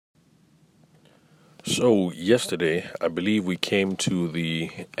So, yesterday, I believe we came to the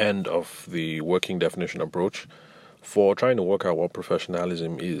end of the working definition approach for trying to work out what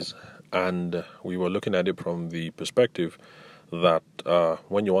professionalism is. And we were looking at it from the perspective that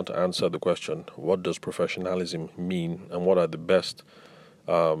when you want to answer the question, what does professionalism mean, and what are the best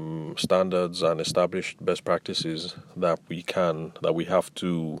standards and established best practices that we have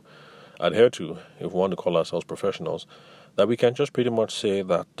to adhere to if we want to call ourselves professionals, that we can just pretty much say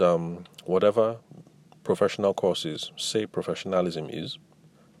that whatever professional courses say professionalism is,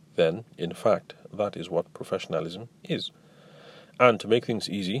 then in fact that is what professionalism is. And to make things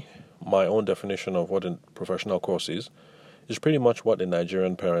easy, my own definition of what a professional course is pretty much what a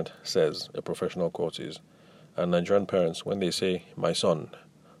Nigerian parent says a professional course is. And Nigerian parents, when they say, my son,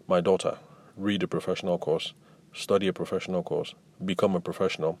 my daughter, read a professional course, study a professional course, become a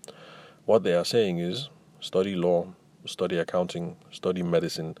professional, what they are saying is study law, study accounting, study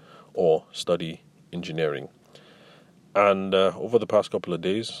medicine, or study engineering. And over the past couple of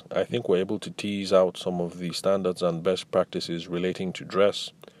days, I think we're able to tease out some of the standards and best practices relating to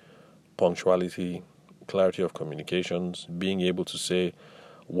dress, punctuality, clarity of communications, being able to say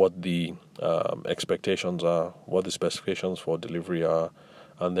what the expectations are, what the specifications for delivery are,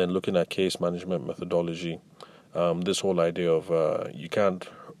 and then looking at case management methodology. This whole idea of you can't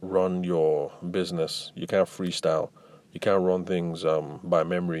run your business, you can't freestyle, you can't run things by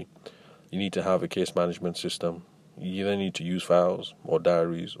memory. You need to have a case management system. You either need to use files or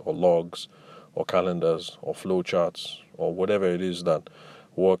diaries or logs or calendars or flow charts or whatever it is that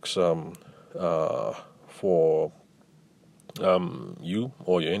works for you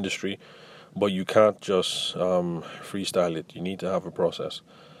or your industry, but you can't just freestyle it. You need to have a process.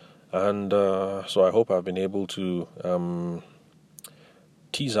 And so I hope I've been able to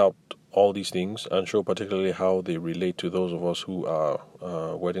tease out all these things and show particularly how they relate to those of us who are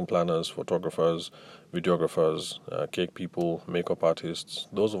wedding planners, photographers, videographers, cake people, makeup artists,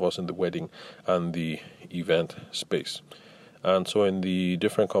 those of us in the wedding and the event space. And so in the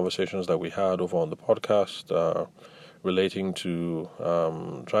different conversations that we had over on the podcast relating to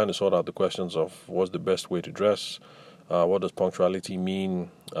trying to sort out the questions of what's the best way to dress, what does punctuality mean,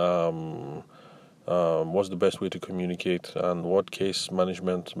 what's the best way to communicate, and what case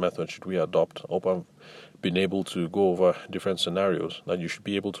management method should we adopt. I hope I've been able to go over different scenarios that you should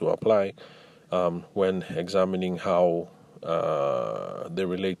be able to apply when examining how they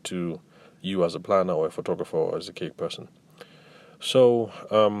relate to you as a planner or a photographer or as a cake person. So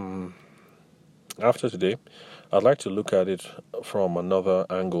after today, I'd like to look at it from another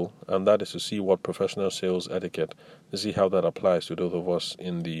angle, and that is to see what professional sales etiquette, to see how that applies to those of us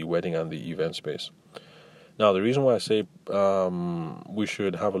in the wedding and the event space. Now, the reason why I say we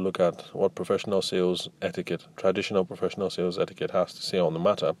should have a look at what professional sales etiquette, traditional professional sales etiquette has to say on the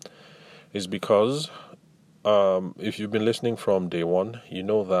matter is because if you've been listening from day one, you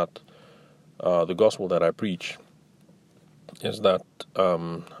know that the gospel that I preach is that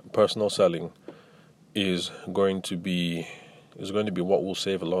personal selling is going to be what will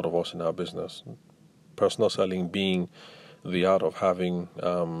save a lot of us in our business. Personal selling being the art of having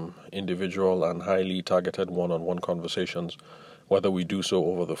individual and highly targeted one-on-one conversations, whether we do so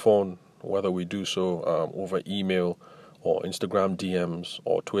over the phone, whether we do so over email or Instagram DMs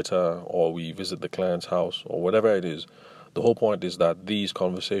or Twitter, or we visit the client's house or whatever it is. The whole point is that these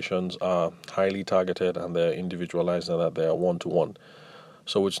conversations are highly targeted and they're individualized and that they are one-to-one.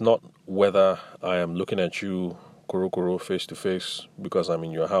 So it's not whether I am looking at you kuro face to face because I'm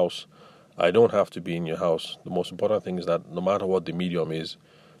in your house. I don't have to be in your house. The most important thing is that no matter what the medium is,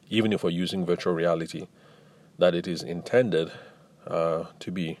 even if we're using virtual reality, that it is intended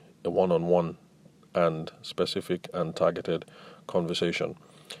to be a one-on-one and specific and targeted conversation.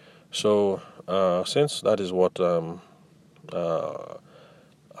 So since that is what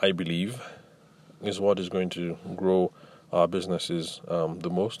I believe is what is going to grow our businesses the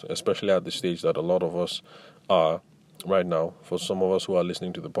most, especially at the stage that a lot of us are right now. For some of us who are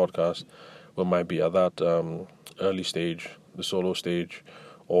listening to the podcast, we might be at that early stage, the solo stage,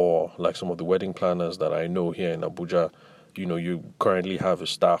 or like some of the wedding planners that I know here in Abuja. You currently have a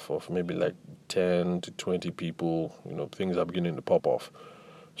staff of maybe like 10 to 20 people. Things are beginning to pop off.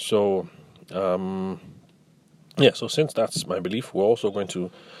 So so since that's my belief, we're also going to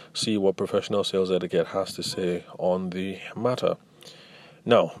see what professional sales etiquette has to say on the matter.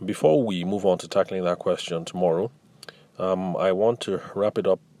 Now, before we move on to tackling that question tomorrow, I want to wrap it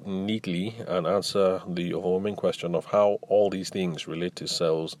up neatly and answer the overwhelming question of how all these things relate to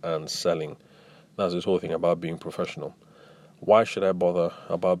sales and selling. That's this whole thing about being professional. Why should I bother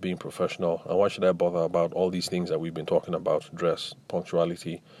about being professional? And why should I bother about all these things that we've been talking about? Dress,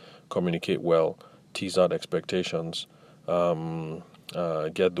 punctuality, communicate well, tease out expectations,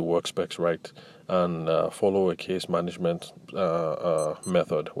 get the work specs right, and follow a case management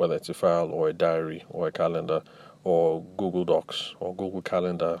method, whether it's a file or a diary or a calendar or Google Docs or Google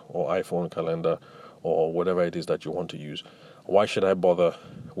Calendar or iPhone Calendar or whatever it is that you want to use. Why should I bother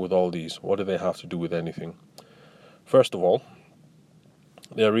with all these? What do they have to do with anything? First of all,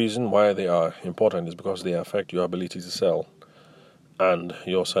 the reason why they are important is because they affect your ability to sell and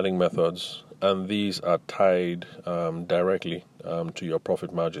your selling methods, and these are tied directly to your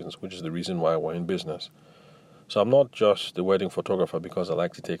profit margins, which is the reason why we're in business. So I'm not just the wedding photographer because I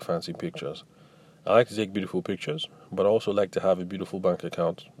like to take fancy pictures. I like to take beautiful pictures, but I also like to have a beautiful bank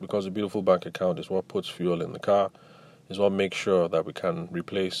account, because a beautiful bank account is what puts fuel in the car, is what makes sure that we can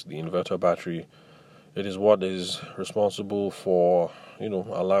replace the inverter battery. It is what is responsible for,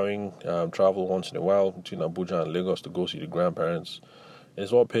 allowing travel once in a while between Abuja and Lagos to go see the grandparents.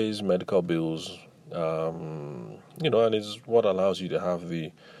 It's what pays medical bills, and it's what allows you to have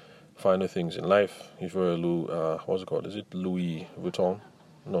the finer things in life. If you're what's it called? Is it Louis Vuitton?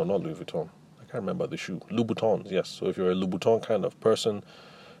 No, not Louis Vuitton. I can't remember the shoe. Louboutins, yes. So if you're a Louboutin kind of person,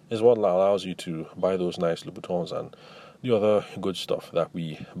 is what allows you to buy those nice Louboutins and the other good stuff that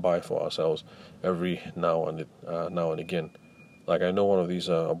we buy for ourselves every now and again. Like, I know one of these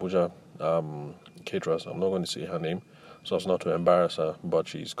Abuja caterers. I'm not going to say her name so as not to embarrass her, but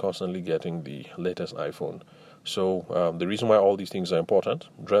she's constantly getting the latest iPhone. So the reason why all these things are important,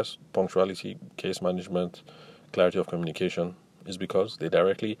 dress, punctuality, case management, clarity of communication, is because they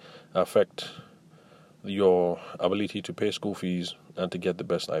directly affect your ability to pay school fees and to get the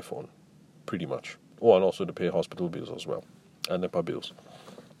best iPhone, pretty much. Oh, and also to pay hospital bills as well, and NEPA bills.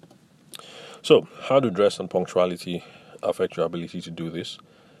 So, how do dress and punctuality affect your ability to do this?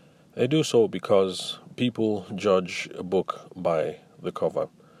 They do so because people judge a book by the cover.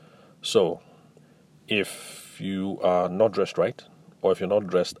 So, if you are not dressed right, or if you're not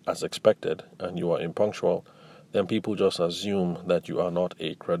dressed as expected and you are impunctual, then people just assume that you are not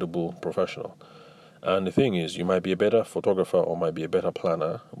a credible professional. And the thing is, you might be a better photographer or might be a better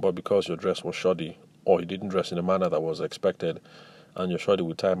planner, but because your dress was shoddy, or you didn't dress in a manner that was expected, and you're shoddy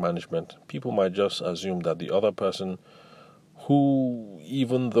with time management, people might just assume that the other person, who,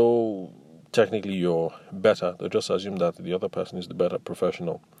 even though technically you're better, they just assume that the other person is the better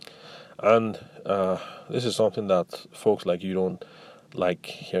professional. And this is something that folks like you don't like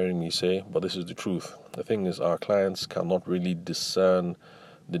hearing me say, but this is the truth. The thing is, our clients cannot really discern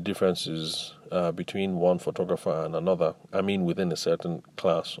the differences between one photographer and another. I mean, within a certain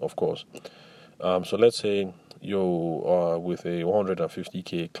class, of course. So let's say you are with a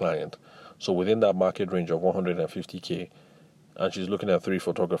 150k client. So within that market range of 150k, and she's looking at 3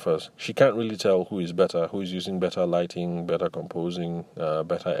 photographers, she can't really tell who is better, who is using better lighting, better composing,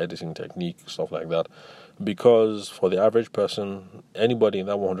 better editing technique, stuff like that. Because for the average person, anybody in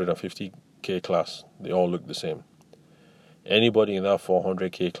that 150k class, they all look the same. Anybody in that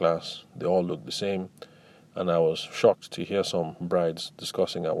 400k class, they all look the same. And I was shocked to hear some brides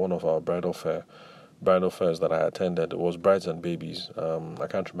discussing at one of our bridal fairs that I attended. It was brides and babies. I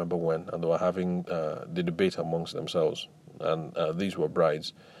can't remember when, and they were having the debate amongst themselves. And these were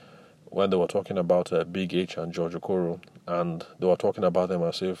brides, when they were talking about Big H and George Okoro, and they were talking about them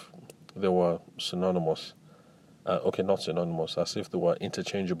as if they were synonymous. Not synonymous, as if they were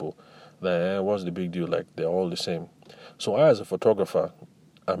interchangeable. Then what's the big deal? Like, they're all the same. So I, as a photographer,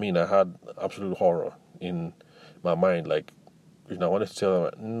 I had absolute horror in my mind. Like, I wanted to tell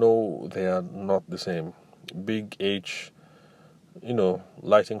them, no, they are not the same. Big H,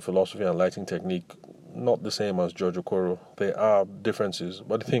 lighting philosophy and lighting technique, not the same as George Okoro. There are differences,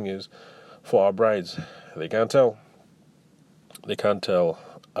 but the thing is, for our brides, they can't tell. They can't tell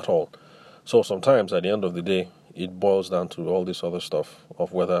at all. So sometimes, at the end of the day, it boils down to all this other stuff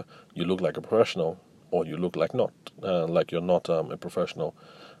of whether you look like a professional or you look like you're not a professional.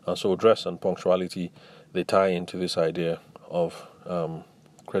 And so dress and punctuality, they tie into this idea of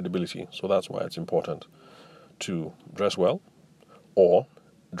credibility. So that's why it's important to dress well or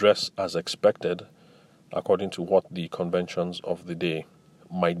dress as expected according to what the conventions of the day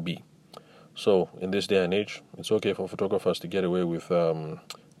might be. So in this day and age, it's okay for photographers to get away with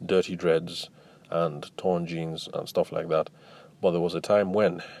dirty dreads and torn jeans and stuff like that. But there was a time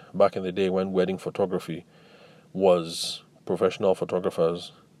back in the day, when wedding photography was professional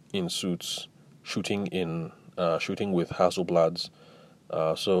photographers in suits shooting with Hasselblads.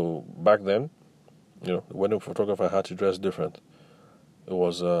 So back then, the wedding photographer had to dress different. It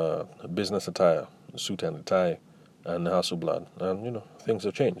was business attire, suit and tie, and Hasselblad. And, things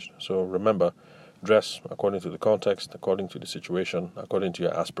have changed. So remember, Dress according to the context, according to the situation, according to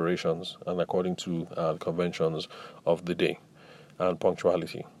your aspirations, and according to the conventions of the day, and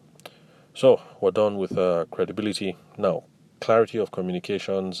punctuality. So we're done with credibility. Now, clarity of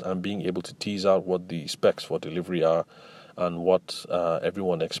communications and being able to tease out what the specs for delivery are and what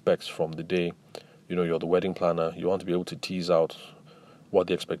everyone expects from the day. You're the wedding planner. You want to be able to tease out what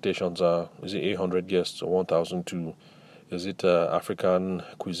the expectations are. Is it 800 guests or 1,002? Is it African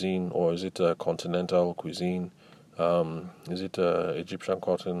cuisine or is it continental cuisine? Is it Egyptian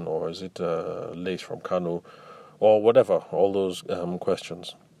cotton or is it lace from Kano or whatever? All those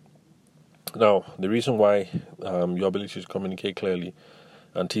questions. Now, the reason why your ability to communicate clearly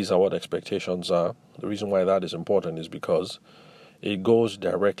and tease out what expectations are, the reason why that is important is because it goes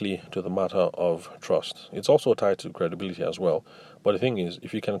directly to the matter of trust. It's also tied to credibility as well. But the thing is,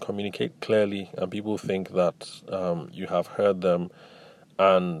 if you can communicate clearly and people think that you have heard them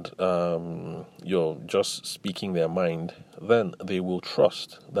and you're just speaking their mind, then they will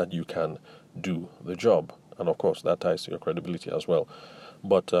trust that you can do the job. And of course, that ties to your credibility as well.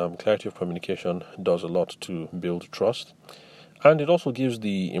 But clarity of communication does a lot to build trust. And it also gives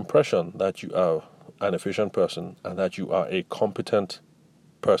the impression that you are an efficient person and that you are a competent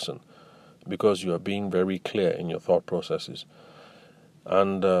person because you are being very clear in your thought processes.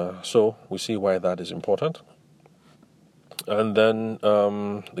 And so we see why that is important. And then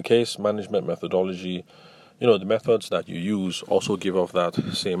the case management methodology, the methods that you use also give off that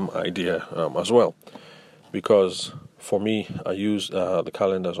same idea as well. Because for me, I use the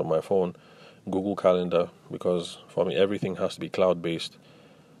calendars on my phone, Google Calendar, because for me everything has to be cloud-based.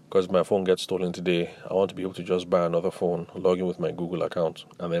 Because if my phone gets stolen today, I want to be able to just buy another phone, log in with my Google account,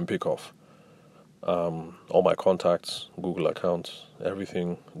 and then pick off. All my contacts, Google accounts,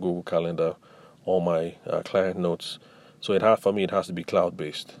 everything, Google Calendar, all my client notes. So for me, it has to be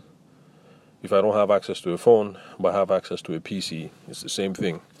cloud-based. If I don't have access to a phone, but I have access to a PC, it's the same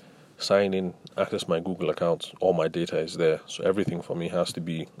thing. Sign in, access my Google account, all my data is there. So everything for me has to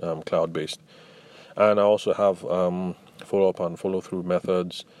be cloud-based. And I also have follow-up and follow-through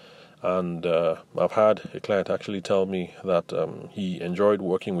methods. And I've had a client actually tell me that he enjoyed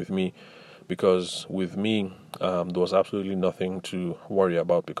working with me because with me, there was absolutely nothing to worry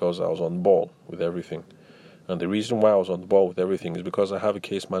about because I was on the ball with everything. And the reason why I was on the ball with everything is because I have a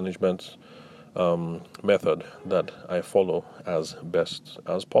case management method that I follow as best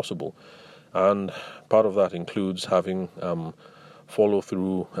as possible. And part of that includes having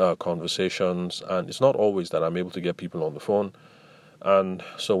follow-through conversations. And it's not always that I'm able to get people on the phone. And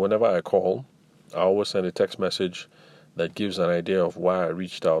so whenever I call, I always send a text message that gives an idea of why I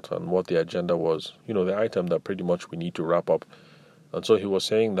reached out and what the agenda was. The item that pretty much we need to wrap up. And so he was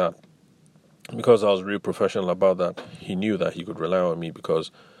saying that because I was really professional about that, he knew that he could rely on me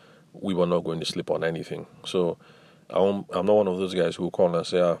because we were not going to slip on anything. So I'm not one of those guys who will call and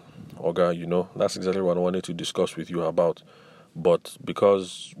say, Oga, that's exactly what I wanted to discuss with you about. But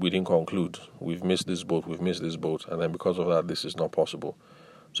because we didn't conclude, we've missed this boat, and then because of that, this is not possible.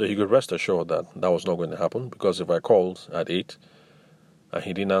 So he could rest assured that that was not going to happen, because if I called at 8 and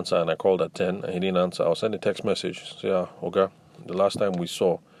he didn't answer, and I called at 10 and he didn't answer, I'll send a text message, say, Oga, the last time we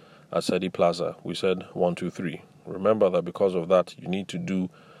saw at Sedi Plaza, we said 1, 2, 3. Remember that because of that, you need to do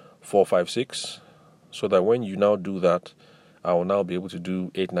 4, 5, 6, so that when you now do that, I will now be able to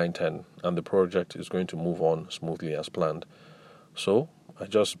do 8, 9, 10, and the project is going to move on smoothly as planned. So I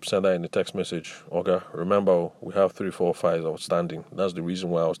just sent that in a text message. Okay, remember we have 3, 4, 5 outstanding. That's the reason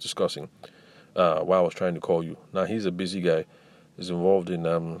why I was discussing, why I was trying to call you. Now he's a busy guy. He's involved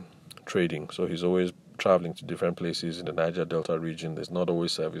in trading, so he's always traveling to different places in the Niger Delta region. There's not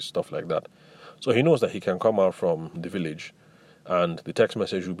always service, stuff like that. So he knows that he can come out from the village, and the text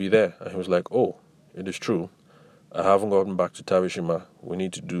message will be there. And he was like, "Oh, it is true. I haven't gotten back to Tavishima. We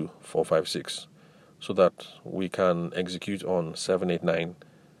need to do 4, 5, 6." So that we can execute on 7, 8, 9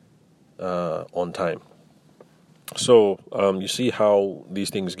 on time. So you see how these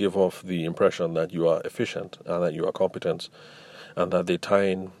things give off the impression that you are efficient and that you are competent, and that they tie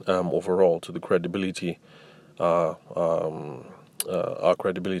in overall to the credibility, our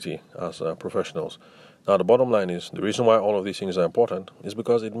credibility as professionals. Now the bottom line is, the reason why all of these things are important is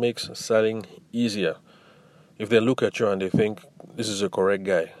because it makes selling easier. If they look at you and they think, this is a correct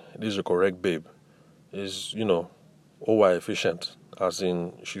guy, this is a correct babe, is, OY efficient, as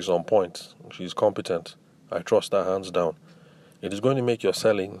in she's on point, she's competent, I trust her hands down, it is going to make your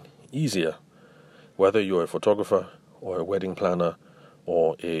selling easier, whether you're a photographer or a wedding planner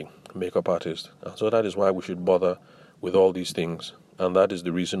or a makeup artist. And so that is why we should bother with all these things, and that is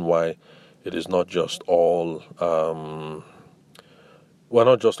the reason why it is not just all we're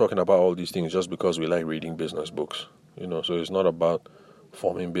not just talking about all these things just because we like reading business books, so it's not about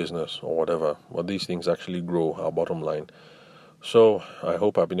forming business or whatever, but these things actually grow our bottom line. So I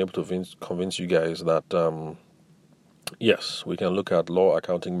hope I've been able to convince you guys that, yes, we can look at law,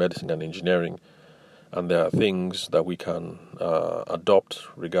 accounting, medicine, and engineering, and there are things that we can adopt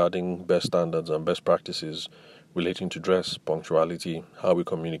regarding best standards and best practices relating to dress, punctuality, how we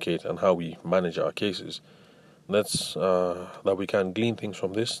communicate, and how we manage our cases. That we can glean things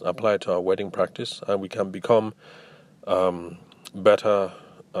from this, apply it to our wedding practice, and we can become better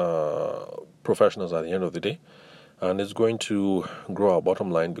professionals at the end of the day. And it's going to grow our bottom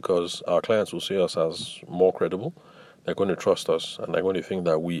line because our clients will see us as more credible. They're going to trust us, and they're going to think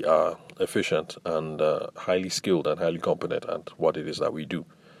that we are efficient and highly skilled and highly competent at what it is that we do.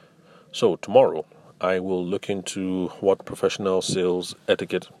 So tomorrow, I will look into what professional sales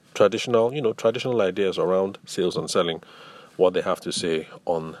etiquette, traditional ideas around sales and selling, what they have to say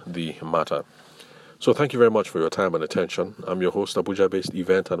on the matter. So thank you very much for your time and attention. I'm your host, Abuja-based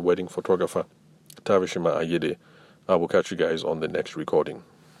event and wedding photographer, Tavishima Ayede. I will catch you guys on the next recording.